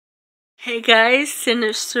Hey guys,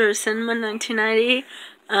 Sinister Cinema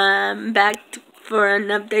 1990, back for an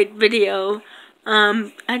update video.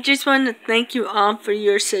 I just want to thank you all for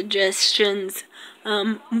your suggestions.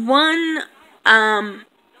 One,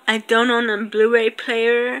 I don't own a Blu-ray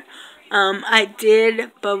player. I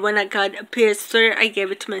did, but when I got a PS3, I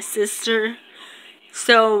gave it to my sister.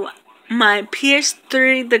 So, my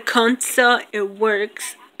PS3, the console, it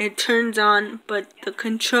works, it turns on, but the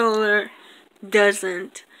controller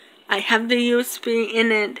doesn't. I have the USB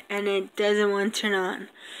in it and it doesn't want to turn on.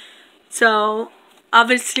 So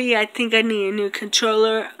obviously I think I need a new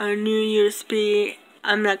controller, a new USB.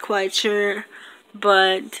 I'm not quite sure,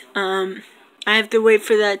 but I have to wait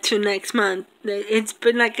for that till next month. It's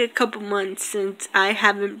been like a couple months since I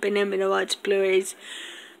haven't been able to watch Blu-rays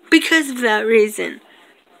because of that reason.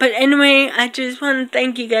 But anyway, I just want to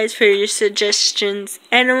thank you guys for your suggestions,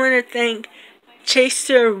 and I want to thank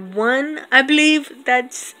Chaser1, I believe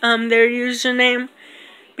that's their username,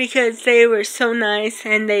 because they were so nice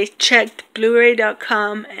and they checked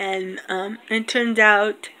Blu-ray.com, and it turned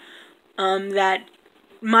out that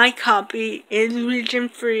my copy is region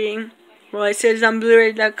free. Well, it says on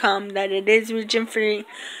Blu-ray.com that it is region free,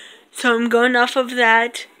 so I'm going off of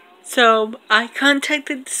that. So I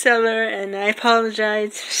contacted the seller and I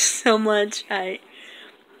apologize so much. I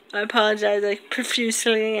apologize like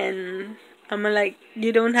profusely, and I'm like,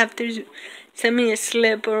 you don't have to send me a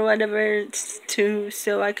slip or whatever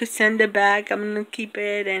so I could send it back. I'm gonna keep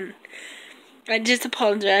it, and I just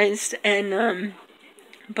apologized. And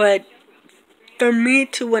but for me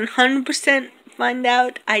to 100% find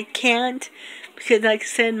out, I can't, because like I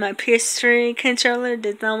said, my PS3 controller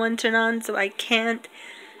does not want to turn on, so I can't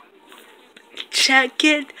check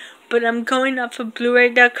it. But I'm going off of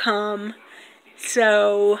Blu-ray.com,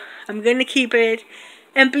 so I'm gonna keep it.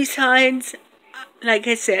 And besides, like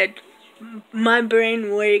I said, my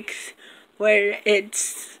brain works where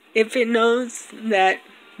if it knows that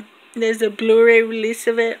there's a Blu-ray release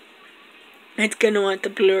of it, it's gonna want the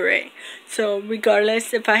Blu-ray. So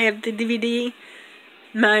regardless if I have the DVD,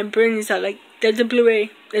 my brain is all like, there's a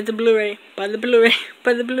Blu-ray, buy the Blu-ray, buy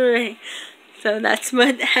the Blu-ray. So that's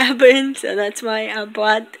what happened. So that's why I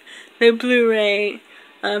bought the Blu-ray,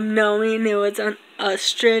 knowing it was an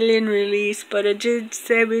Australian release, but it did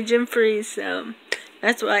say region free, so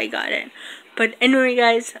that's why I got it. But anyway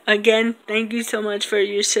guys, again, thank you so much for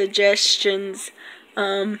your suggestions.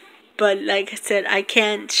 But like I said, I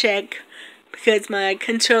can't check because my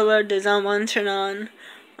controller does not want to turn on.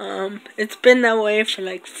 It's been that way for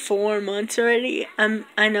like 4 months already.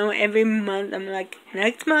 I know every month I'm like,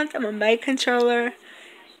 next month I'm gonna buy a controller,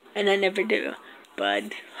 and I never do.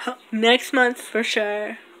 But next month for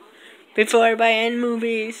sure, before I buy any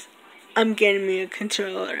movies, I'm getting me a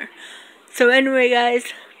controller. So anyway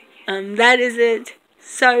guys, that is it.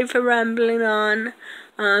 Sorry for rambling on.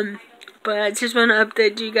 But I just want to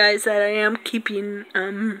update you guys that I am keeping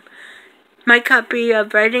my copy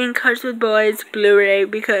of Writing Cars with Boys Blu-ray,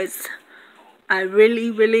 because I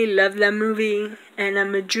really, really love that movie, and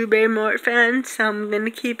I'm a Drew Barrymore fan, so I'm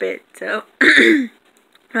gonna keep it. So,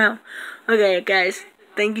 well, okay guys,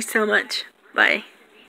 thank you so much. Bye.